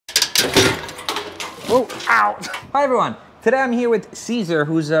Oh, ow! Hi everyone. Today I'm here with Caesar,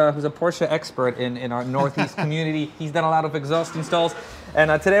 who's a Porsche expert in our Northeast community. He's done a lot of exhaust installs,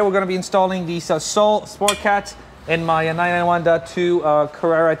 and today we're going to be installing these Soul Sport Cats in my 991.2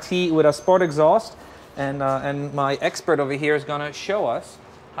 Carrera T with a sport exhaust, and my expert over here is going to show us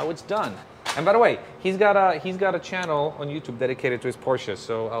how it's done. And by the way, he's got a channel on YouTube dedicated to his Porsche,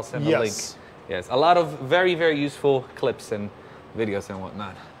 so I'll send a link. Yes, a lot of very, very useful clips and videos and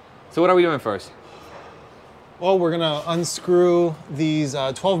whatnot. So what are we doing first? Well, we're gonna unscrew these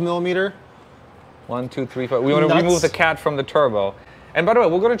 12mm. 1, 2, 3, 4. We want to remove the cat from the turbo. And by the way,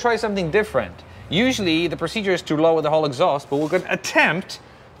 we're going to try something different. Usually the procedure is to lower the whole exhaust, but we're going to attempt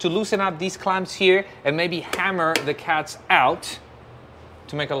to loosen up these clamps here and maybe hammer the cats out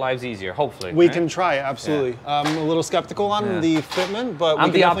to make our lives easier, hopefully. We can try it, absolutely. Yeah. I'm a little skeptical on the fitment, but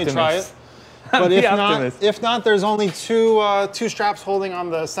we can definitely try it. But if not, there's only two straps holding on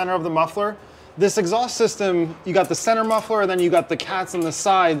the center of the muffler. This exhaust system, you got the center muffler, and then you got the cats on the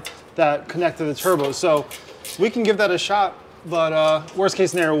side that connect to the turbo. So we can give that a shot, but worst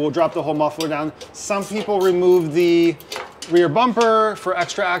case scenario, we'll drop the whole muffler down. Some people remove the rear bumper for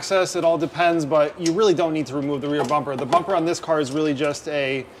extra access. It all depends, but you really don't need to remove the rear bumper. The bumper on this car is really just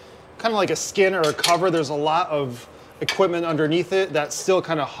a kind of like a skin or a cover. There's a lot of equipment underneath it that still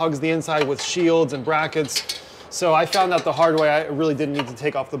kind of hugs the inside with shields and brackets. So I found out the hard way. I really didn't need to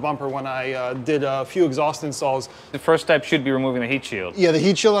take off the bumper when I did a few exhaust installs. The first step should be removing the heat shield. Yeah, the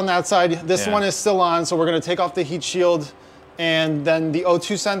heat shield on that side. This one is still on, so we're gonna take off the heat shield and then the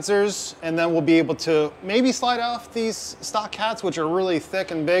O2 sensors, and then we'll be able to maybe slide off these stock cats, which are really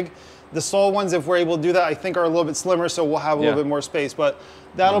thick and big. The Soul ones, if we're able to do that, I think are a little bit slimmer, so we'll have a little bit more space, but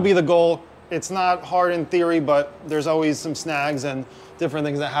that'll be the goal. It's not hard in theory, but there's always some snags and different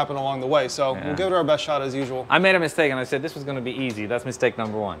things that happen along the way. So we'll give it our best shot as usual. I made a mistake and I said this was going to be easy. That's mistake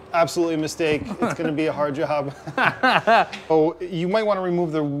number one. Absolutely a mistake. It's going to be a hard job. Oh, you might want to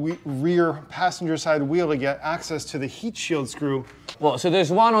remove the rear passenger side wheel to get access to the heat shield screw. Well, so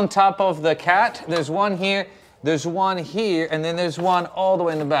there's one on top of the cat, there's one here, there's one here, and then there's one all the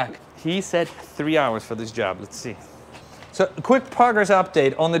way in the back. He said 3 hours for this job. Let's see. So quick progress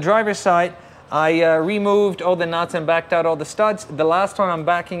update. On the driver's side, I removed all the nuts and backed out all the studs. The last one I'm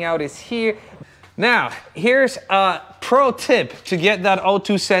backing out is here. Now, here's a pro tip to get that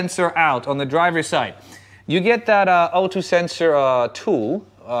O2 sensor out on the driver's side. You get that O2 sensor tool,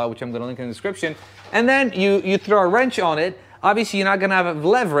 which I'm gonna link in the description, and then you throw a wrench on it. Obviously, you're not gonna have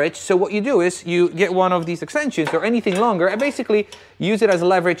leverage, so what you do is you get one of these extensions or anything longer and basically use it as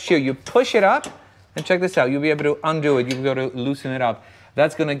leverage here. You push it up, and check this out, you'll be able to undo it, you'll be able to loosen it up.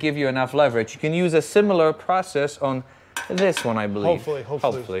 That's going to give you enough leverage. You can use a similar process on this one, I believe.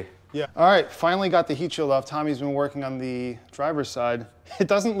 Hopefully. Yeah. All right, finally got the heat shield off. Tommy's been working on the driver's side. It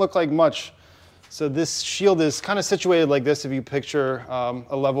doesn't look like much. So this shield is kind of situated like this if you picture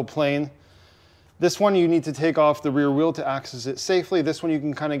a level plane. This one you need to take off the rear wheel to access it safely. This one you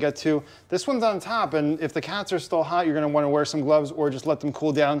can kind of get to. This one's on top, and if the cats are still hot, you're going to want to wear some gloves or just let them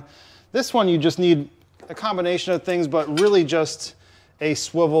cool down. This one you just need a combination of things, but really just a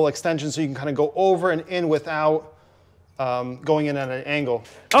swivel extension so you can kind of go over and in without going in at an angle.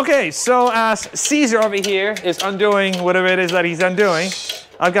 Okay, so as Caesar over here is undoing whatever it is that he's undoing,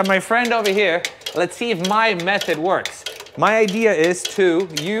 I've got my friend over here. Let's see if my method works. My idea is to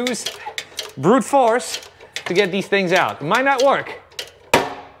use brute force to get these things out. It might not work,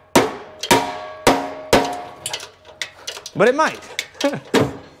 but it might.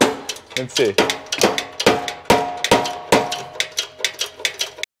 Let's see.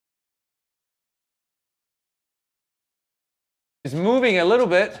 It's moving a little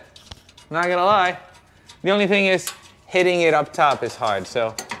bit, not gonna lie. The only thing is hitting it up top is hard,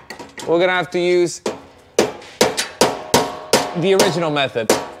 so we're gonna have to use the original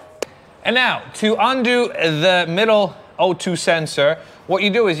method. And now, to undo the middle O2 sensor, what you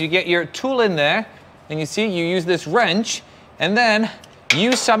do is you get your tool in there, and you see, you use this wrench, and then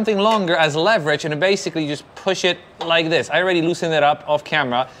use something longer as leverage, and basically just push it like this. I already loosened it up off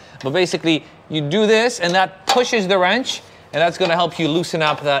camera, but basically you do this, and that pushes the wrench, and that's going to help you loosen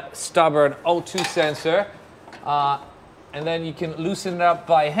up that stubborn O2 sensor. And then you can loosen it up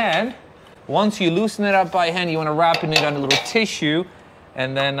by hand. Once you loosen it up by hand, you want to wrap it in a little tissue.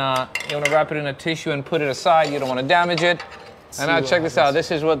 And then you want to wrap it in a tissue and put it aside. You don't want to damage it. And now check this out.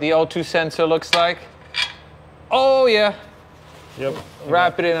 This is what the O2 sensor looks like. Oh yeah. Yep.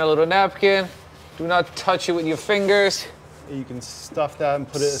 Wrap it in a little napkin. Do not touch it with your fingers. You can stuff that and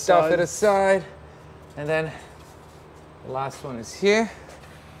put it aside. Stuff it aside. And then the last one is here.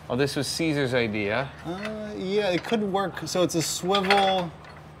 Oh, this was Caesar's idea. Yeah, it could work. So it's a swivel.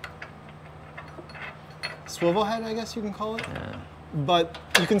 swivel head, I guess you can call it. Yeah. But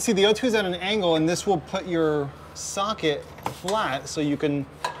you can see the O2 is at an angle, and this will put your socket flat so you can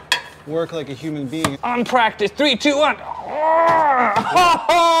work like a human being. On practice, 3, 2, 1.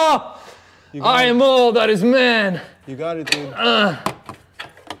 I am all that is man. You got it, dude. Oh,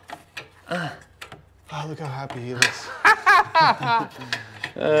 look how happy he looks.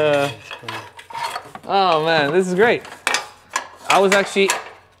 Oh man, this is great. I was actually,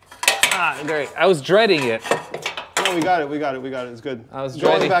 great. I was dreading it. No, we got it, we got it, we got it. It's good. I was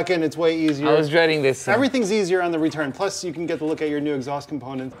dreading. Going back in, it's way easier. I was dreading this. Everything's easier on the return. Plus, you can get to look at your new exhaust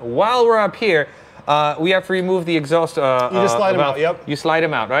component. While we're up here, we have to remove the exhaust. You just slide them out, yep. You slide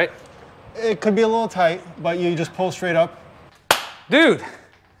them out, right? It could be a little tight, but you just pull straight up. Dude.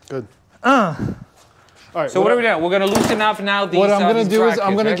 Good. All right, so what are we doing? We're going to loosen up now these What I'm going to do is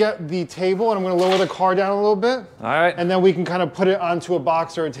I'm going to right? get the table and I'm going to lower the car down a little bit. All right. And then we can kind of put it onto a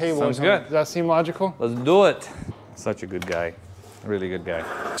box or a table. Sounds good. Does that seem logical? Let's do it. Such a good guy. Really good guy.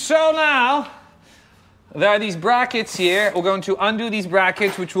 So now, there are these brackets here. We're going to undo these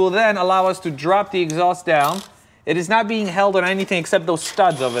brackets, which will then allow us to drop the exhaust down. It is not being held on anything except those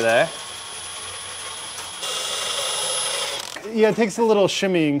studs over there. Yeah, it takes a little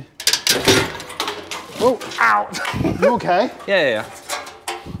shimmying. Oh, ow. You okay? Yeah.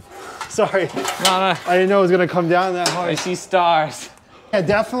 Sorry. No. I didn't know it was going to come down that hard. I see stars. Yeah,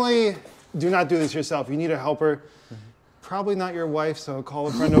 definitely do not do this yourself. You need a helper. Probably not your wife, so call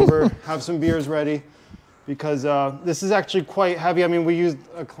a friend over, have some beers ready, because this is actually quite heavy. I mean, we used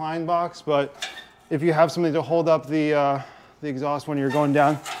a Klein box, but if you have something to hold up the exhaust when you're going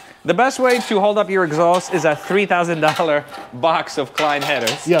down. The best way to hold up your exhaust is a $3,000 box of Klein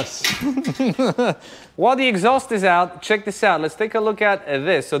headers. Yes. While the exhaust is out, check this out. Let's take a look at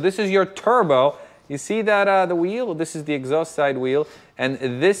this. So this is your turbo. You see that the wheel? This is the exhaust side wheel. And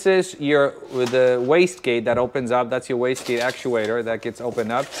this is the wastegate that opens up. That's your wastegate actuator that gets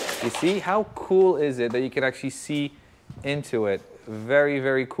opened up. You see, how cool is it that you can actually see into it? Very,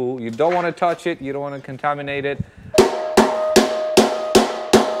 very cool. You don't want to touch it. You don't want to contaminate it.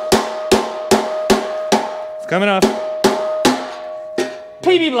 Coming off.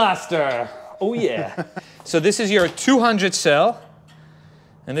 PB Blaster. Oh yeah. So this is your 200 cell.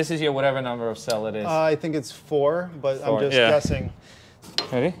 And this is your whatever number of cell it is. I think it's 4, but 4, I'm just guessing.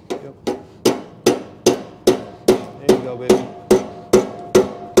 Ready? Yep. There you go, baby.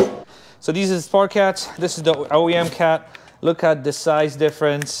 So these are the Spark cats. This is the OEM cat. Look at the size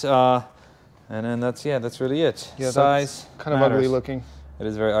difference. And then that's really it. Yeah, size kind of ugly looking. It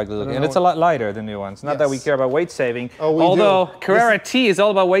is very ugly looking. And it's a lot lighter than new ones. Not that we care about weight saving. Oh, we Although do. Carrera T is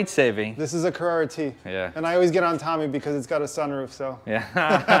all about weight saving. This is a Carrera T. Yeah. And I always get on Tommy because it's got a sunroof, so. Yeah,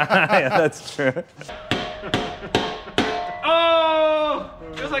 yeah, that's true. Oh!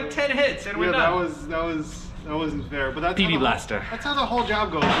 It was like 10 hits and we're done. That wasn't fair. But that's PB Blaster. That's how the whole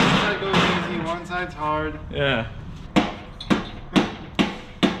job goes. One side goes easy, one side's hard. Yeah.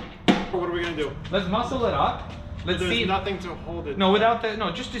 What are we gonna do? Let's muscle it up. Let's see. Nothing to hold it. No, without that.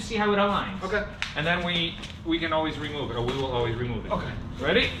 No, just to see how it aligns. Okay. And then we can always remove it, or we will always remove it. Okay.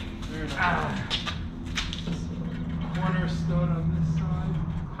 Ready? Corner stud on this side.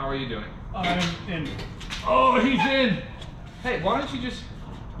 How are you doing? I'm in. Oh, he's in. Hey, why don't you just?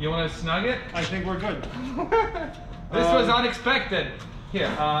 You want to snug it? I think we're good. This was unexpected. Here,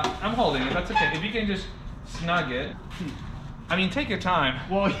 I'm holding it. That's okay. If you can just snug it. I mean, take your time.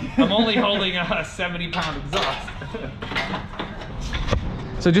 Well, I'm only holding a 70-pound exhaust.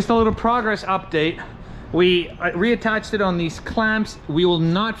 So just a little progress update. We reattached it on these clamps. We will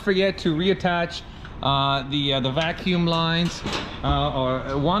not forget to reattach the vacuum lines.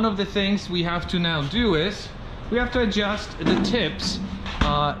 Or one of the things we have to now do is we have to adjust the tips.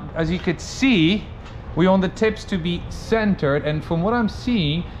 As you could see, we want the tips to be centered, and from what I'm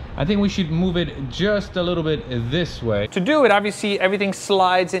seeing, I think we should move it just a little bit this way. To do it, obviously, everything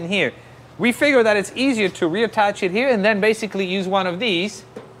slides in here. We figure that it's easier to reattach it here and then basically use one of these.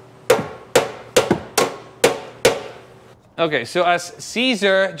 Okay, so as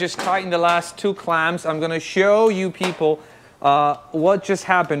Caesar just tightened the last 2 clamps, I'm gonna show you people what just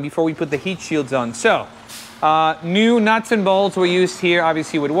happened before we put the heat shields on. So, new nuts and bolts were used here,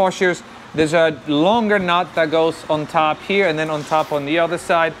 obviously with washers. There's a longer nut that goes on top here and then on top on the other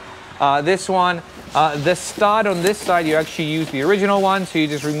side. This one, the stud on this side, you actually use the original one, so you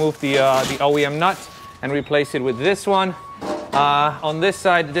just remove the OEM nut and replace it with this one. On this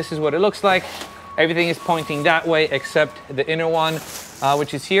side, this is what it looks like. Everything is pointing that way except the inner one,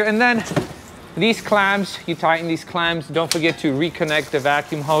 which is here. And then these clamps, you tighten these clamps. Don't forget to reconnect the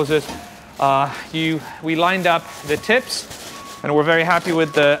vacuum hoses. We lined up the tips. and we're very happy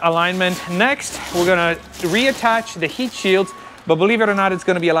with the alignment. Next, we're gonna reattach the heat shields, but believe it or not, it's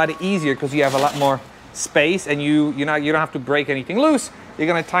gonna be a lot easier because you have a lot more space and you don't have to break anything loose. You're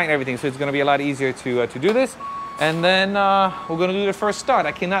gonna tighten everything, so it's gonna be a lot easier to do this. And then we're gonna do the first start.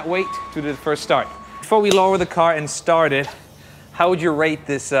 I cannot wait to do the first start. Before we lower the car and start it, how would you rate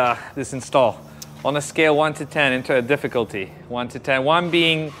this this install? On a scale 1 to 10 into a difficulty, 1 to 10, 1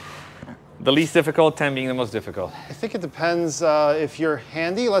 being the least difficult, 10 being the most difficult. I think it depends if you're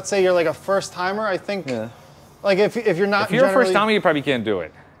handy. Let's say you're like a first timer. I think, like if you're not. If you're a first timer, you probably can't do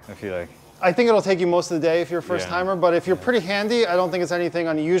it. I feel like. I think it'll take you most of the day if you're a first timer. But if you're pretty handy, I don't think it's anything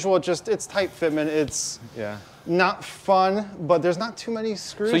unusual. It's tight fitment. It's not fun, but there's not too many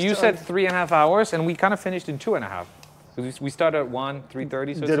screws. So you said 3.5 hours, and we kind of finished in 2.5. We started at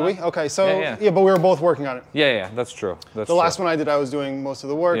 3:30. So did we? Okay, so yeah, but we were both working on it. Yeah, that's true. The last one I did, I was doing most of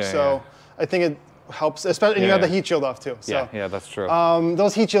the work, so I think it helps, especially, and you have the heat shield off too. So. Yeah, that's true.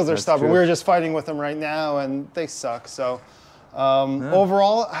 Those heat shields are stubborn. True. We were just fighting with them right now, and they suck. So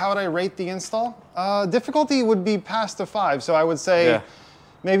overall, how would I rate the install? Difficulty would be past a 5, so I would say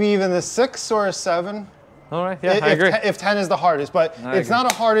maybe even a 6 or a 7. All right, I agree. If 10 is the hardest, but it's not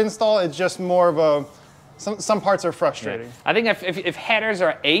a hard install. It's just more of a. Some parts are frustrating. Yeah. I think if headers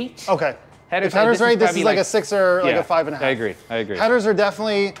are 8. Okay. If headers are 8, this is like a 6 or like a 5.5. I agree. Headers are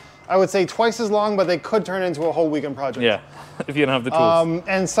definitely, I would say, twice as long, but they could turn into a whole weekend project. Yeah, if you don't have the tools.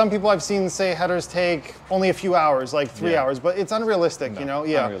 And some people I've seen say headers take only a few hours, like 3 hours, but it's unrealistic, you know?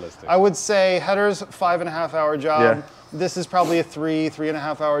 Yeah. Unrealistic. I would say headers, 5.5 hour job. Yeah. This is probably a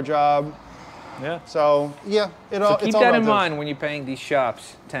 3.5 hour job. Yeah. So yeah, it's all keep that in mind when you're paying these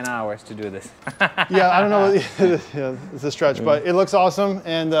shops 10 hours to do this. Yeah, I don't know. It's a stretch, but it looks awesome,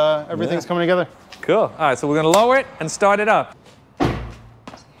 and everything's coming together. Cool. All right, so we're gonna lower it and start it up.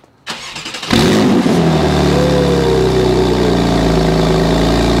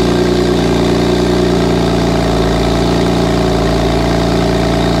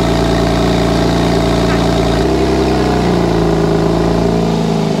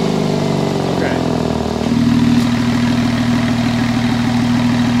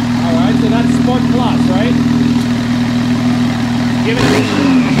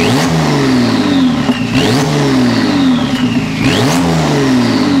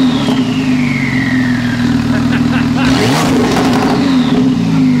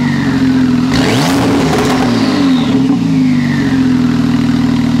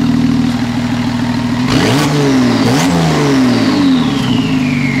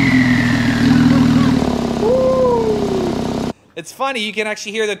 It's funny, you can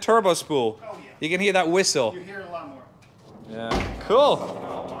actually hear the turbo spool. Oh, yeah. You can hear that whistle. You hear it a lot more. Yeah,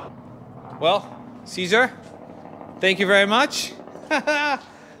 cool. Well, Caesar, thank you very much. We're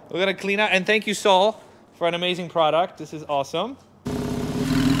gonna clean up, and thank you, Saul, for an amazing product. This is awesome.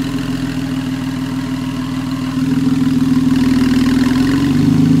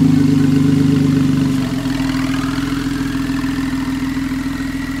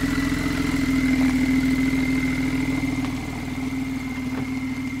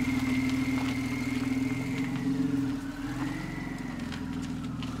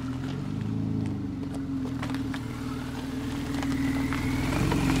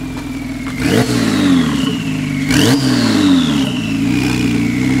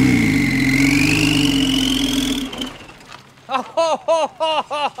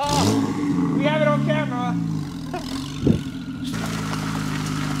 We have it on camera.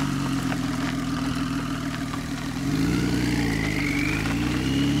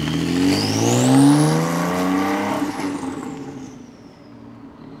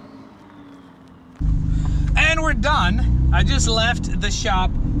 And we're done. I just left the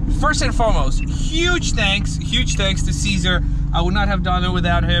shop. First and foremost, huge thanks to Caesar. I would not have done it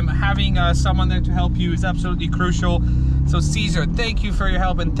without him. Having someone there to help you is absolutely crucial. So Caesar, thank you for your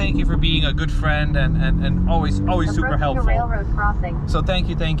help, and thank you for being a good friend and always super helpful. Railroad crossing. So thank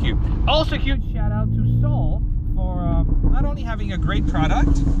you. Also, huge shout out to Saul for not only having a great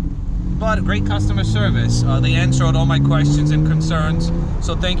product, but great customer service. They answered all my questions and concerns.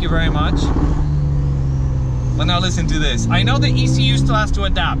 So thank you very much. But now listen to this. I know the ECU still has to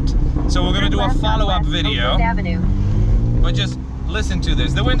adapt, so we're gonna do a follow-up video. But just listen to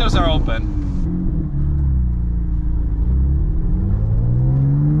this. The windows are open.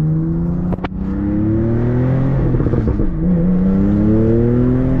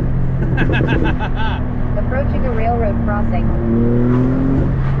 Approaching a railroad crossing.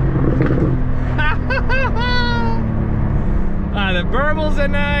 The burbles are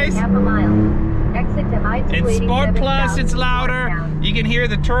nice. Half a mile. Exit to I-287. In Sport Plus, it's louder. You can hear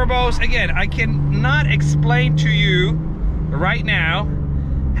the turbos. Again, I cannot explain to you right now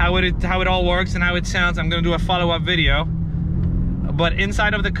how it all works and how it sounds. I'm gonna do a follow-up video. But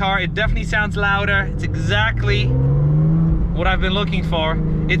inside of the car, it definitely sounds louder. It's exactly what I've been looking for.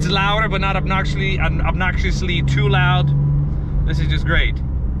 It's louder, but not obnoxiously too loud. This is just great.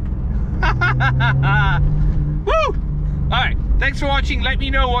 Woo! All right, thanks for watching. Let me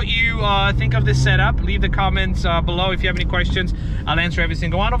know what you think of this setup. Leave the comments below if you have any questions. I'll answer every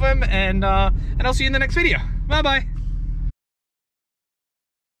single one of them, and I'll see you in the next video. Bye-bye.